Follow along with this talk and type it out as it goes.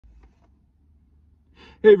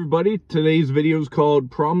Hey everybody, today's video is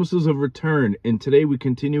called Promises of Return, and today we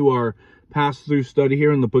continue our pass-through study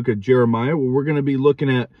here in the book of Jeremiah, where we're going to be looking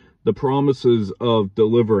at the promises of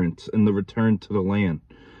deliverance and the return to the land.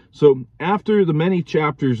 So after the many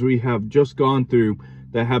chapters we have just gone through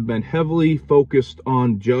that have been heavily focused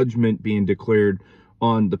on judgment being declared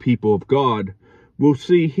on the people of God, we'll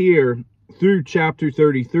see here through chapter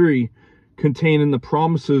 33 containing the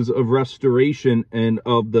promises of restoration and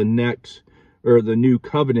of the next, or the new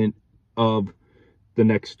covenant of the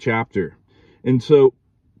next chapter. And so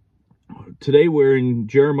today we're in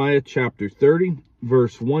Jeremiah chapter 30,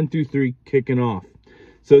 verse 1 through 3, kicking off. It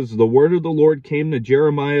says, "The word of the Lord came to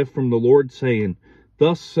Jeremiah from the Lord, saying,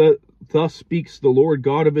 Thus speaks the Lord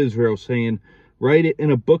God of Israel, saying, Write it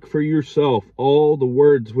in a book for yourself, all the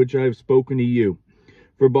words which I have spoken to you.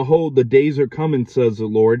 For behold, the days are coming, says the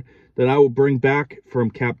Lord, that I will bring back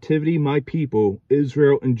from captivity my people,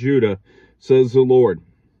 Israel and Judah, says the Lord.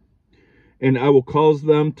 And I will cause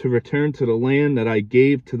them to return to the land that I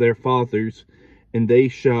gave to their fathers, and they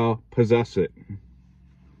shall possess it."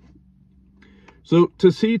 So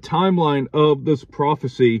to see timeline of this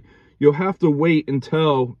prophecy, you'll have to wait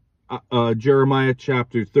until Jeremiah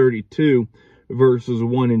chapter 32, verses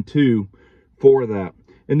 1 and 2 for that.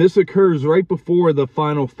 And this occurs right before the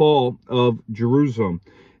final fall of Jerusalem.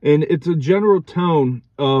 And it's a general tone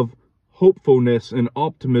of hopefulness and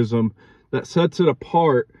optimism that sets it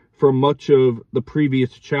apart from much of the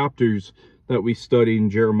previous chapters that we study in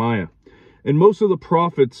Jeremiah. And most of the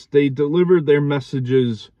prophets, they delivered their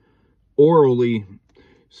messages orally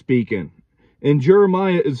speaking. And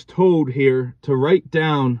Jeremiah is told here to write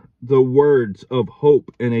down the words of hope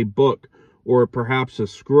in a book or perhaps a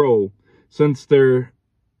scroll, since their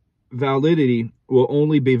validity will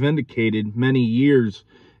only be vindicated many years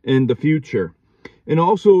in the future. And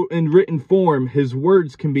also in written form, his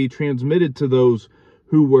words can be transmitted to those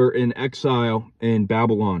who were in exile in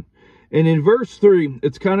Babylon. And in verse 3,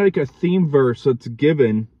 it's kind of like a theme verse that's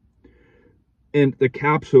given in the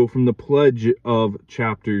capsule from the pledge of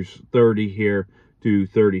chapters 30 here to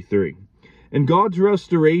 33. And God's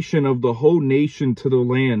restoration of the whole nation to the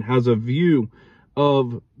land has a view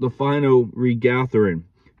of the final regathering,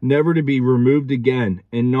 never to be removed again,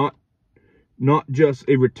 and not just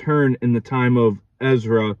a return in the time of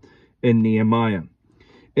Ezra and Nehemiah.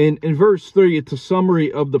 And in verse 3, it's a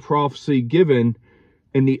summary of the prophecy given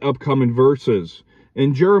in the upcoming verses.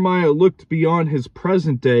 And Jeremiah looked beyond his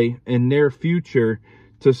present day and near future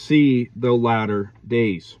to see the latter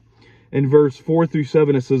days. In verse 4 through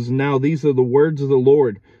 7, it says, "Now these are the words of the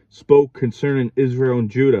Lord spoke concerning Israel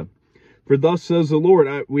and Judah. For thus says the Lord,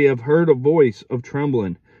 we have heard a voice of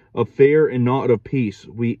trembling, of fear and not of peace.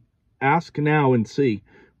 We ask now and see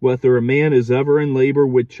whether a man is ever in labor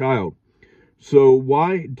with child. So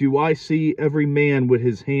why do I see every man with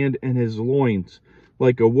his hand in his loins,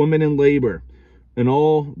 like a woman in labor, and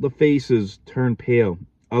all the faces turn pale?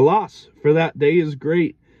 Alas, for that day is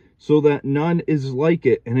great, so that none is like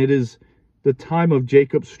it, and it is the time of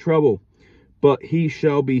Jacob's trouble, but he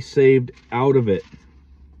shall be saved out of it."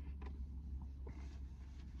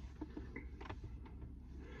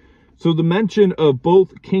 So the mention of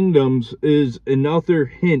both kingdoms is another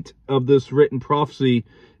hint of this written prophecy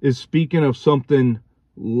is speaking of something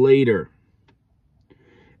later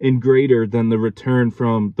and greater than the return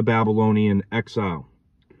from the Babylonian exile.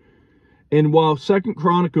 And while 2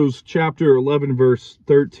 Chronicles chapter 11 verse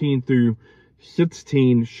 13 through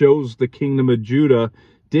 16 shows the kingdom of Judah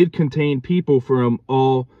did contain people from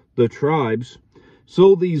all the tribes,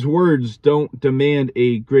 so these words don't demand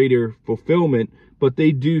a greater fulfillment, but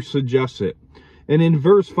they do suggest it. And in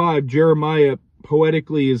verse 5, Jeremiah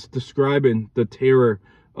poetically is describing the terror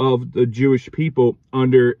of the Jewish people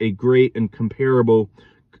under a great and comparable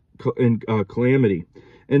calamity.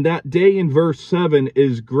 And that day in verse 7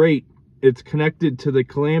 is great. It's connected to the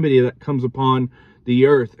calamity that comes upon the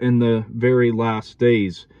earth in the very last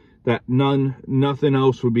days, that nothing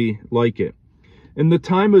else would be like it. And the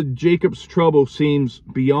time of Jacob's trouble seems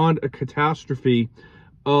beyond a catastrophe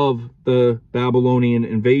of the Babylonian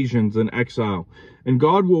invasions and exile. And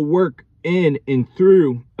God will work in and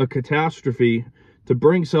through a catastrophe to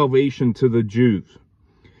bring salvation to the Jews.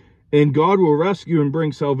 And God will rescue and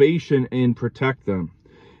bring salvation and protect them.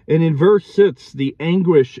 And in verse 6, the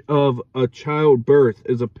anguish of a childbirth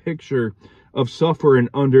is a picture of suffering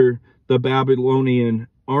under the Babylonian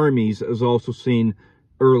armies, as also seen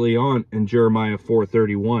early on in Jeremiah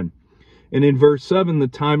 4:31. And in verse 7, the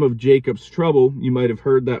time of Jacob's trouble, you might have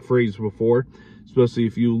heard that phrase before, especially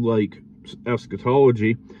if you like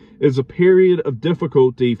eschatology, is a period of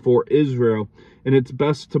difficulty for Israel, and it's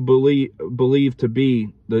best to believe to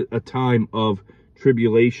be a time of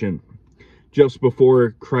tribulation, just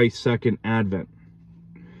before Christ's second advent.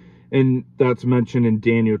 And that's mentioned in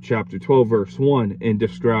Daniel chapter 12, verse 1, and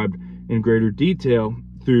described in greater detail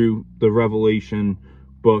through the Revelation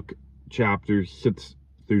book, chapters 6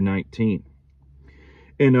 through 19.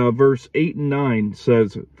 And verse 8 and 9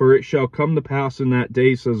 says, "For it shall come to pass in that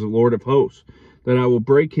day, says the Lord of hosts, that I will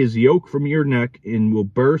break his yoke from your neck and will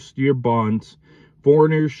burst your bonds.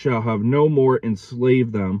 Foreigners shall have no more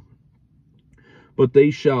enslaved them, but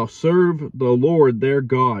they shall serve the Lord their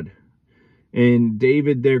God, and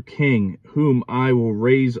David their king, whom I will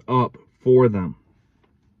raise up for them."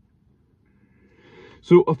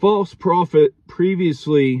 So a false prophet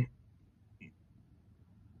previously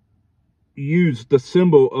used the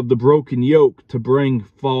symbol of the broken yoke to bring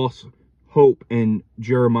false hope in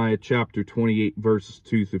Jeremiah chapter 28, verses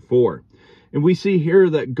 2 through 4. And we see here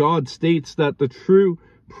that God states that the true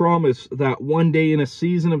promise that one day in a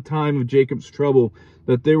season of time of Jacob's trouble,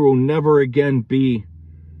 that there will never again be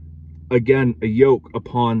a yoke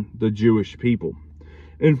upon the Jewish people.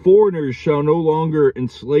 And foreigners shall no longer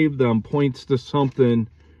enslave them points to something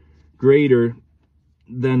greater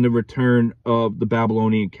than the return of the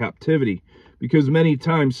Babylonian captivity. Because many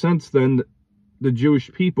times since then, the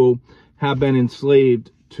Jewish people have been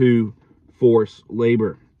enslaved to forced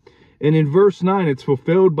labor. And in verse 9, it's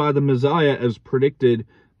fulfilled by the Messiah as predicted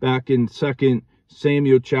back in 2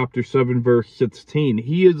 Samuel chapter 7, verse 16.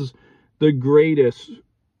 He is the greatest.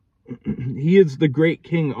 He is the great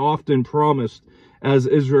king often promised as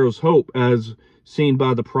Israel's hope, as seen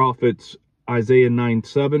by the prophets Isaiah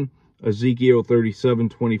 9:7, Ezekiel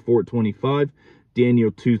 37:24-25,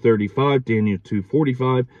 Daniel 2:35, Daniel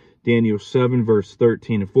 2:45, Daniel 7, verse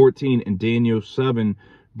 13 and 14, and Daniel 7,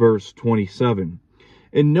 verse 27.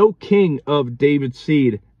 And no king of David's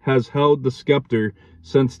seed has held the scepter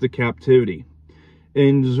since the captivity.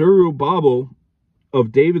 And Zerubbabel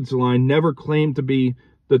of David's line never claimed to be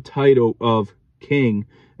the title of king,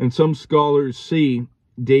 and some scholars see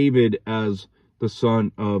David as the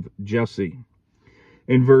son of Jesse.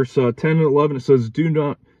 In verse 10 and 11 it says,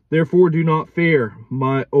 "Therefore do not fear,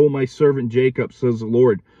 my servant Jacob, says the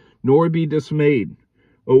Lord, nor be dismayed,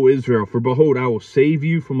 O Israel, for behold, I will save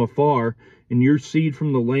you from afar, and your seed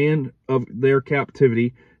from the land of their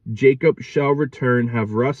captivity. Jacob shall return,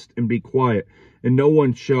 have rest, and be quiet, and no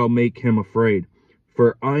one shall make him afraid.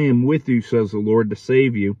 For I am with you, says the Lord, to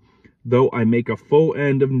save you. Though I make a full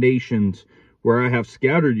end of nations where I have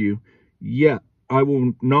scattered you, yet I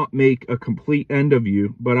will not make a complete end of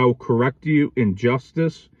you, but I will correct you in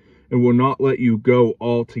justice, and will not let you go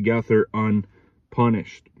altogether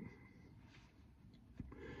unpunished."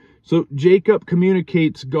 So Jacob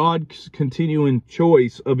communicates God's continuing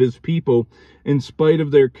choice of his people in spite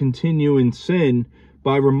of their continuing sin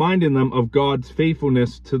by reminding them of God's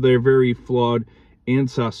faithfulness to their very flawed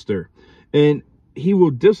ancestor. And he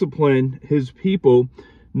will discipline his people,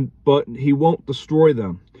 but he won't destroy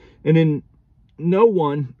them. And in no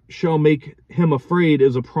one shall make him afraid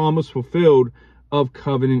is a promise fulfilled of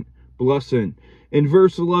covenant blessing. In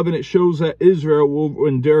verse 11, it shows that Israel will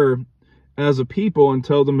endure as a people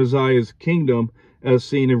until the Messiah's kingdom, as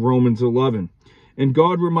seen in Romans 11. And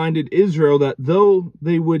God reminded Israel that though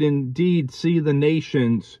they would indeed see the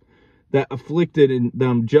nations that afflicted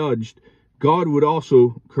them judged, God would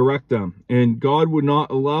also correct them, and God would not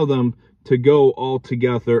allow them to go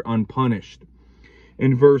altogether unpunished.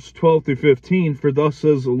 In verse 12 through 15, "For thus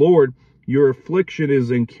says the Lord, your affliction is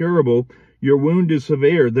incurable, your wound is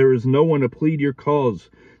severe, there is no one to plead your cause.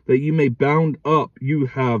 That you may bound up, you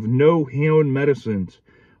have no healing medicines.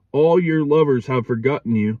 All your lovers have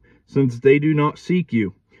forgotten you, since they do not seek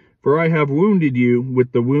you. For I have wounded you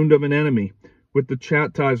with the wound of an enemy, with the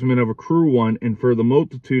chastisement of a cruel one, and for the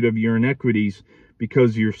multitude of your iniquities,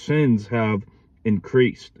 because your sins have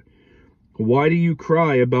increased. Why do you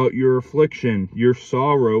cry about your affliction? Your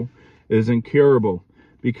sorrow is incurable,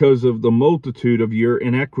 because of the multitude of your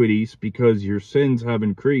iniquities, because your sins have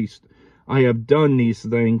increased. I have done these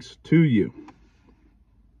things to you."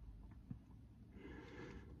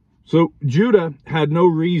 So Judah had no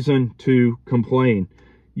reason to complain.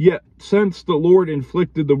 Yet, since the Lord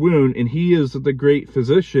inflicted the wound, and he is the great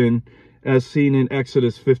physician, as seen in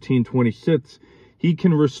Exodus 15:26, he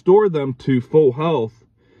can restore them to full health.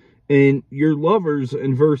 And your lovers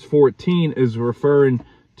in verse 14 is referring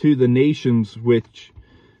to the nations which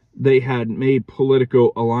they had made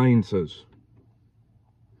political alliances.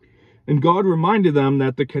 And God reminded them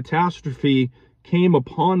that the catastrophe came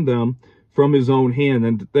upon them from his own hand,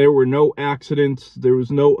 and that there were no accidents, there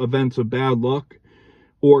was no events of bad luck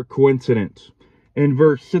or coincidence. In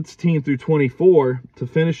verse 16 through 24, to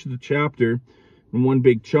finish the chapter, in one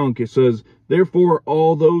big chunk. It says, therefore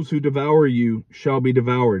all those who devour you shall be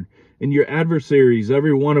devoured, and your adversaries,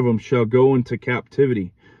 every one of them, shall go into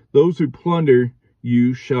captivity. Those who plunder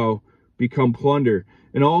you shall become plunder,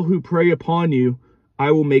 and all who prey upon you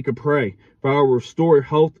I will make a prey. For I will restore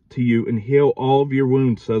health to you and heal all of your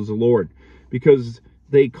wounds, says the Lord. Because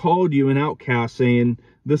they called you an outcast, saying,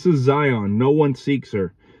 this is Zion, no one seeks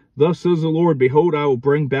her. Thus says the Lord, behold, I will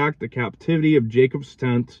bring back the captivity of Jacob's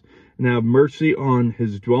tents, and have mercy on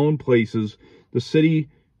his dwelling places. The city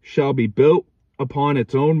shall be built upon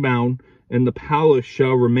its own mound, and the palace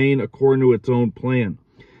shall remain according to its own plan.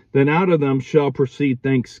 Then out of them shall proceed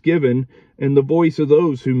thanksgiving, and the voice of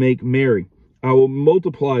those who make merry. I will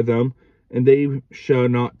multiply them, and they shall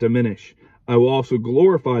not diminish. I will also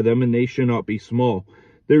glorify them, and they shall not be small.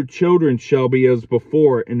 Their children shall be as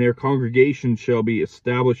before, and their congregation shall be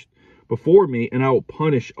established before me, and I will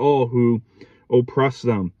punish all who oppress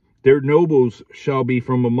them. Their nobles shall be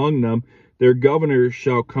from among them, their governors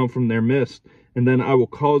shall come from their midst, and then I will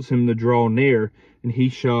cause him to draw near, and he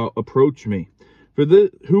shall approach me. For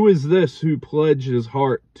who is this who pledged his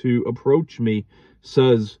heart to approach me,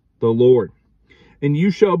 says the Lord. And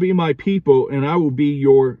you shall be my people, and I will be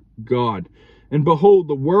your God. And behold,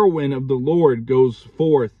 the whirlwind of the Lord goes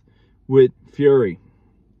forth with fury.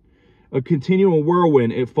 A continual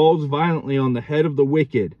whirlwind, it falls violently on the head of the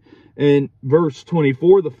wicked. In verse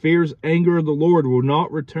 24, the fierce anger of the Lord will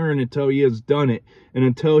not return until he has done it, and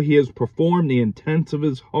until he has performed the intents of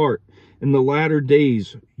his heart. In the latter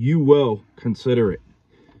days, you will consider it.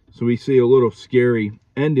 So we see a little scary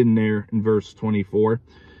ending there in verse 24,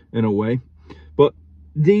 in a way. But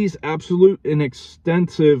these absolute and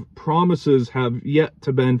extensive promises have yet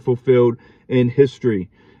to be fulfilled in history.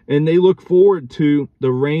 And they look forward to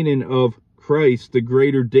the reigning of Christ, the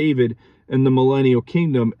greater David, and the millennial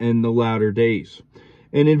kingdom in the latter days.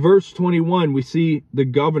 And in verse 21, we see the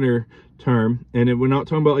governor term, and we're not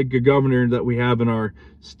talking about like a governor that we have in our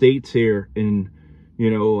states here in,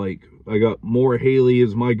 like I got Maura Haley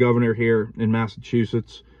as my governor here in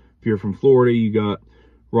Massachusetts. If you're from Florida, you got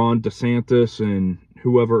Ron DeSantis and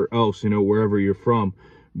whoever else, wherever you're from.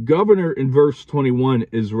 Governor in verse 21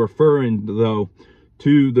 is referring, though,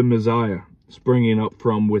 to the Messiah springing up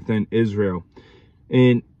from within Israel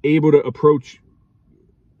and able to approach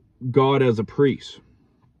God as a priest.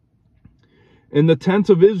 And the tents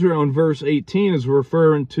of Israel in verse 18 is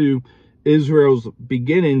referring to Israel's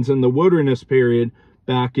beginnings in the wilderness period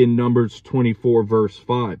back in Numbers 24 verse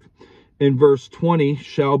 5. In verse 20,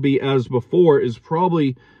 shall be as before, is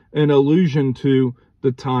probably an allusion to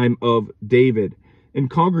the time of David. And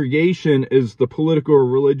congregation is the political or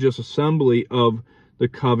religious assembly of the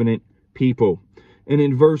covenant people. And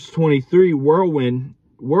in verse 23, whirlwind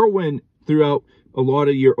throughout a lot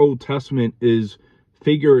of your Old Testament is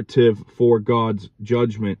figurative for God's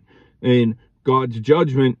judgment. And God's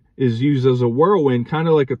judgment is used as a whirlwind, kind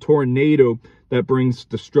of like a tornado that brings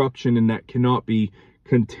destruction and that cannot be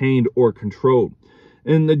contained or controlled.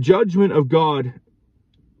 And the judgment of God,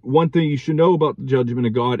 one thing you should know about the judgment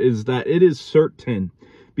of God is that it is certain.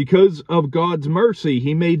 Because of God's mercy,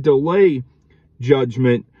 he may delay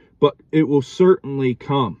judgment, but it will certainly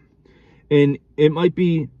come. And it might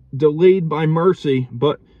be delayed by mercy,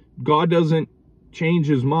 but God doesn't change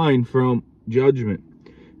his mind from judgment.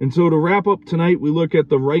 And so to wrap up tonight, we look at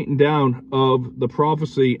the writing down of the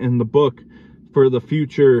prophecy in the book for the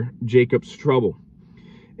future Jacob's trouble.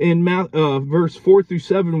 In verse 4 through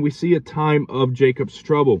 7, we see a time of Jacob's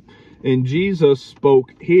trouble. And Jesus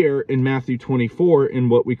spoke here in Matthew 24 in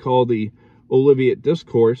what we call the Olivet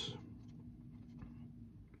Discourse.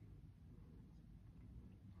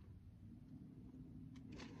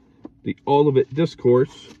 The Olivet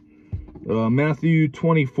Discourse. Matthew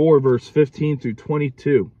 24, verse 15 through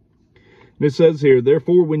 22. And it says here,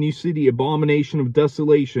 therefore, when you see the abomination of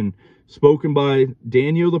desolation spoken by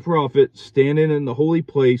Daniel the prophet standing in the holy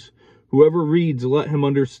place, whoever reads, let him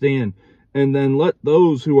understand. And then let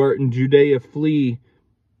those who are in Judea flee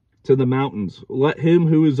to the mountains. Let him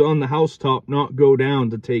who is on the housetop not go down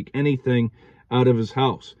to take anything out of his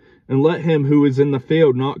house. And let him who is in the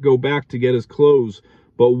field not go back to get his clothes.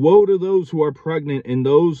 But woe to those who are pregnant and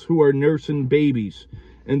those who are nursing babies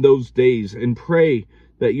in those days. And pray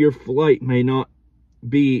that your flight may not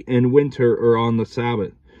be in winter or on the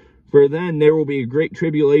Sabbath. For then there will be a great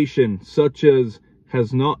tribulation, such as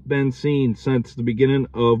has not been seen since the beginning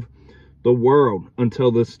of the world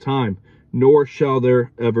until this time, nor shall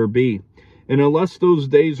there ever be. And unless those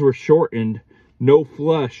days were shortened, no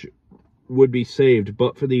flesh would be saved,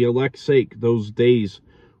 but for the elect's sake, those days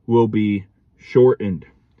will be shortened.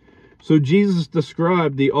 So Jesus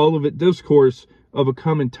described the Olivet Discourse of a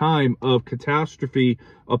coming time of catastrophe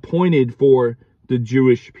appointed for the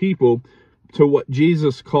Jewish people, to what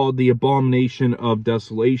Jesus called the abomination of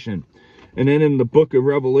desolation. And then in the book of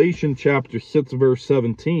Revelation, chapter 6, verse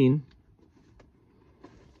 17,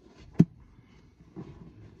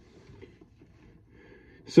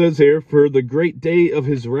 says here, "For the great day of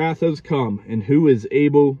his wrath has come, and who is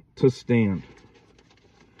able to stand?"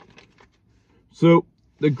 So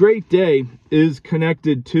the great day is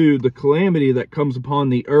connected to the calamity that comes upon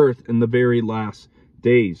the earth in the very last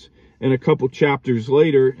days. And a couple chapters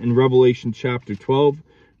later, in Revelation chapter 12,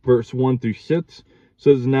 verse 1 through 6,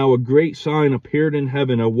 says, "Now a great sign appeared in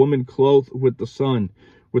heaven, a woman clothed with the sun,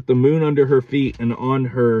 with the moon under her feet, and on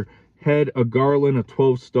her head a garland of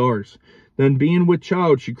 12 stars. Then being with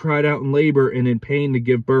child, she cried out in labor and in pain to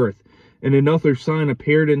give birth. And another sign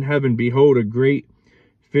appeared in heaven, behold, a great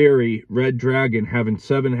fiery red dragon, having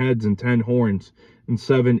 7 heads and 10 horns, and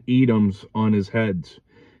 7 Edoms on his heads.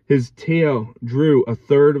 His tail drew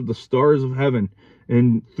 1/3 of the stars of heaven,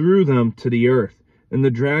 and threw them to the earth. And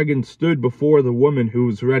the dragon stood before the woman who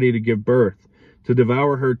was ready to give birth, to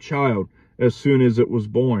devour her child as soon as it was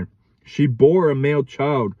born. She bore a male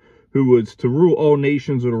child, who was to rule all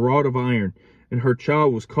nations with a rod of iron, and her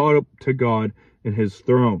child was caught up to God and his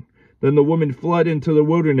throne. Then the woman fled into the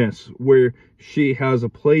wilderness, where she has a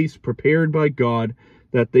place prepared by God,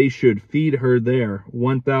 that they should feed her there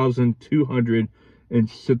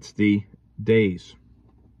 1,260 days."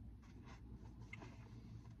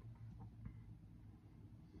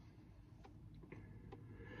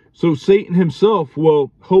 So Satan himself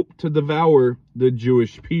will hope to devour the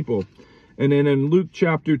Jewish people. And then in Luke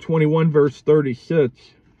chapter 21, verse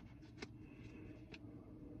 36,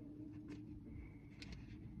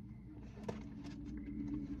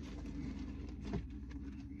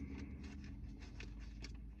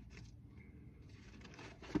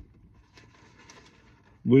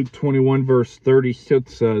 Luke 21, verse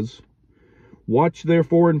 36 says, "Watch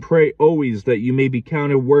therefore and pray always, that you may be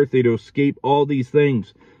counted worthy to escape all these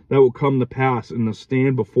things that will come to pass, and to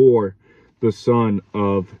stand before the Son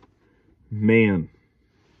of Man."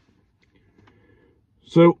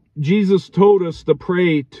 So Jesus told us to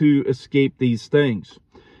pray to escape these things.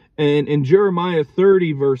 And in Jeremiah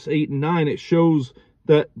 30, verse 8 and 9, it shows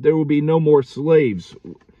that there will be no more slaves.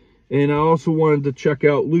 And I also wanted to check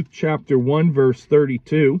out Luke chapter 1, verse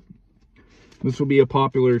 32. This will be a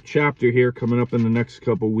popular chapter here coming up in the next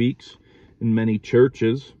couple weeks in many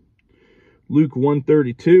churches. Luke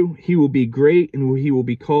 1:32, "He will be great, and he will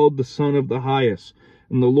be called the Son of the Highest,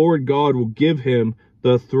 and the Lord God will give him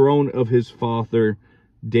the throne of his father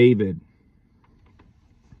David."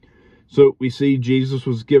 So we see Jesus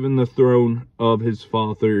was given the throne of his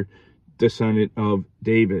father, descendant of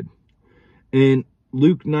David. In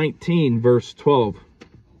Luke 19, verse 12,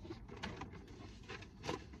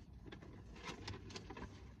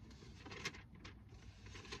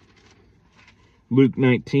 Luke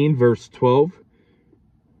 19, verse 12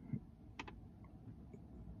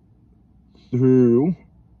 through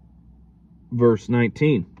verse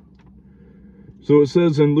 19. So it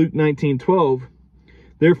says in Luke 19:12,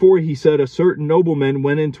 "Therefore he said, a certain nobleman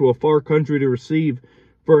went into a far country to receive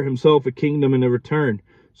for himself a kingdom in return.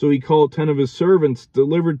 So he called 10 of his servants,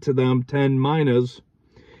 delivered to them 10 minas,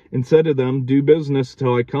 and said to them, do business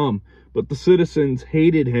till I come. But the citizens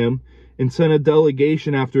hated him and sent a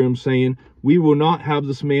delegation after him, saying, we will not have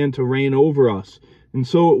this man to reign over us. And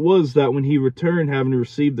so it was that when he returned, having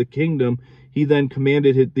received the kingdom, he then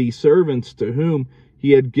commanded the servants to whom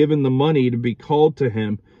he had given the money to be called to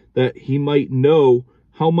him, that he might know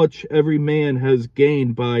how much every man has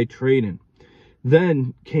gained by trading.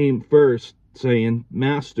 Then came first, saying,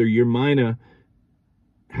 Master, your mina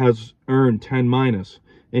has earned 10 minas.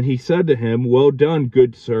 And he said to him, well done,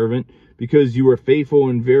 good servant, because you were faithful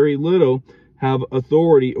in very little, have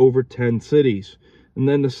authority over 10 cities. And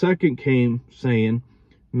then the second came, saying,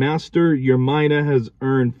 Master, your mina has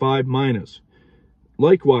earned 5 minas.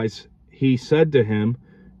 Likewise, he said to him,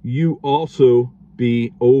 you also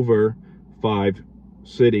be over 5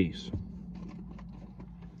 cities.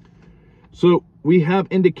 So we have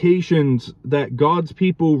indications that God's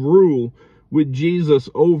people rule with Jesus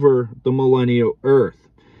over the millennial earth.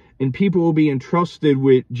 And people will be entrusted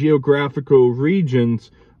with geographical regions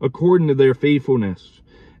according to their faithfulness.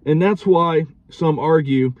 And that's why some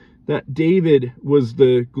argue that David was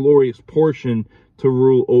the glorious portion to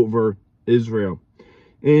rule over Israel.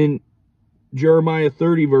 In Jeremiah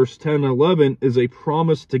 30, verse 10 and 11 is a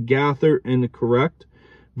promise to gather and correct.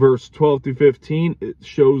 Verse 12 through 15, it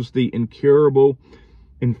shows the incurable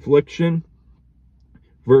infliction.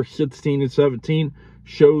 Verse 16 and 17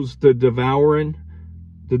 shows the devourer.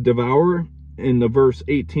 in the verse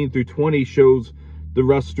 18 through 20 shows the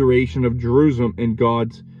restoration of Jerusalem and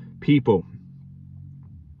God's people.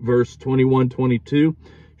 Verse 21-22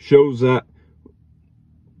 shows that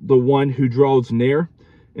the one who draws near,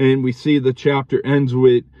 and we see the chapter ends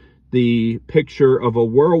with the picture of a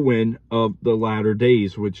whirlwind of the latter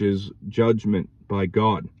days, which is judgment by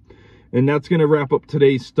God. And that's going to wrap up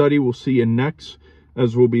today's study. We'll see you next,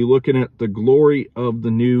 as we'll be looking at the glory of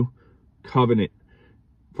the new covenant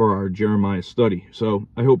for our Jeremiah study. So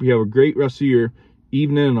I hope you have a great rest of your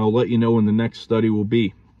evening, and I'll let you know when the next study will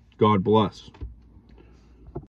be. God bless.